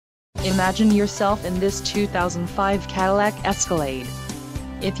Imagine yourself in this 2005 Cadillac Escalade.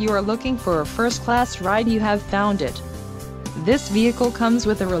 If you are looking for a first-class ride, you have found it. This vehicle comes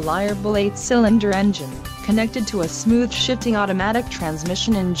with a reliable 8-cylinder engine, connected to a smooth shifting automatic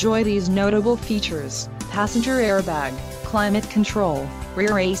transmission. Enjoy these notable features: passenger airbag, climate control,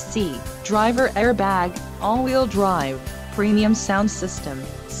 rear AC, driver airbag, all-wheel drive, premium sound system,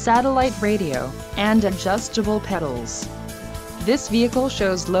 satellite radio, and adjustable pedals. This vehicle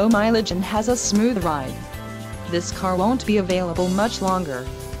shows low mileage and has a smooth ride. This car won't be available much longer.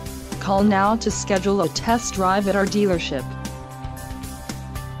 Call now to schedule a test drive at our dealership.